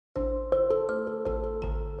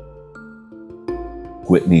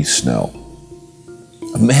Whitney Snow.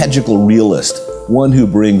 A magical realist, one who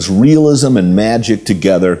brings realism and magic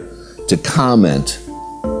together to comment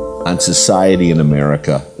on society in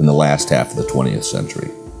America in the last half of the 20th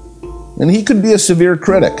century. And he could be a severe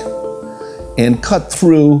critic and cut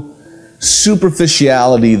through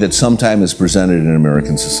superficiality that sometimes is presented in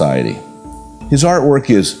American society. His artwork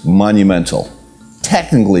is monumental,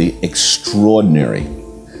 technically extraordinary,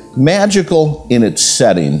 magical in its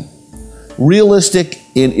setting, realistic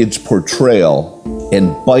in its portrayal,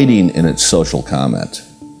 and biting in its social comment.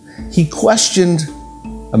 He questioned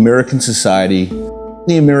American society,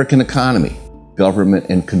 the American economy, government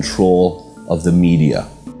and control of the media,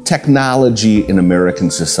 technology in American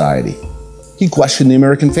society. He questioned the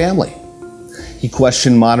American family. He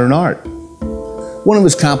questioned modern art. One of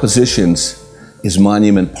his compositions is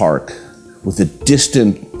Monument Park, with a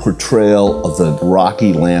distant portrayal of the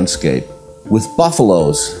rocky landscape, with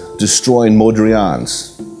buffaloes destroying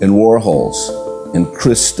Mondrians and Warhols and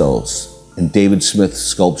Christos and David Smith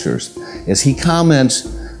sculptures, as he comments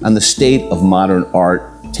on the state of modern art,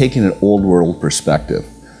 taking an old world perspective.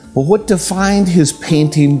 But what defined his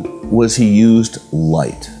painting was he used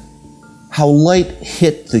light. How light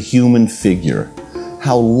hit the human figure,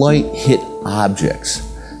 how light hit objects.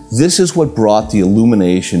 This is what brought the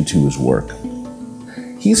illumination to his work.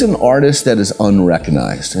 He's an artist that is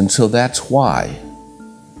unrecognized, and so that's why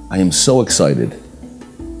I am so excited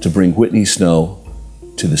to bring Whitney Snow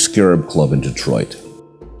to the Scarab Club in Detroit.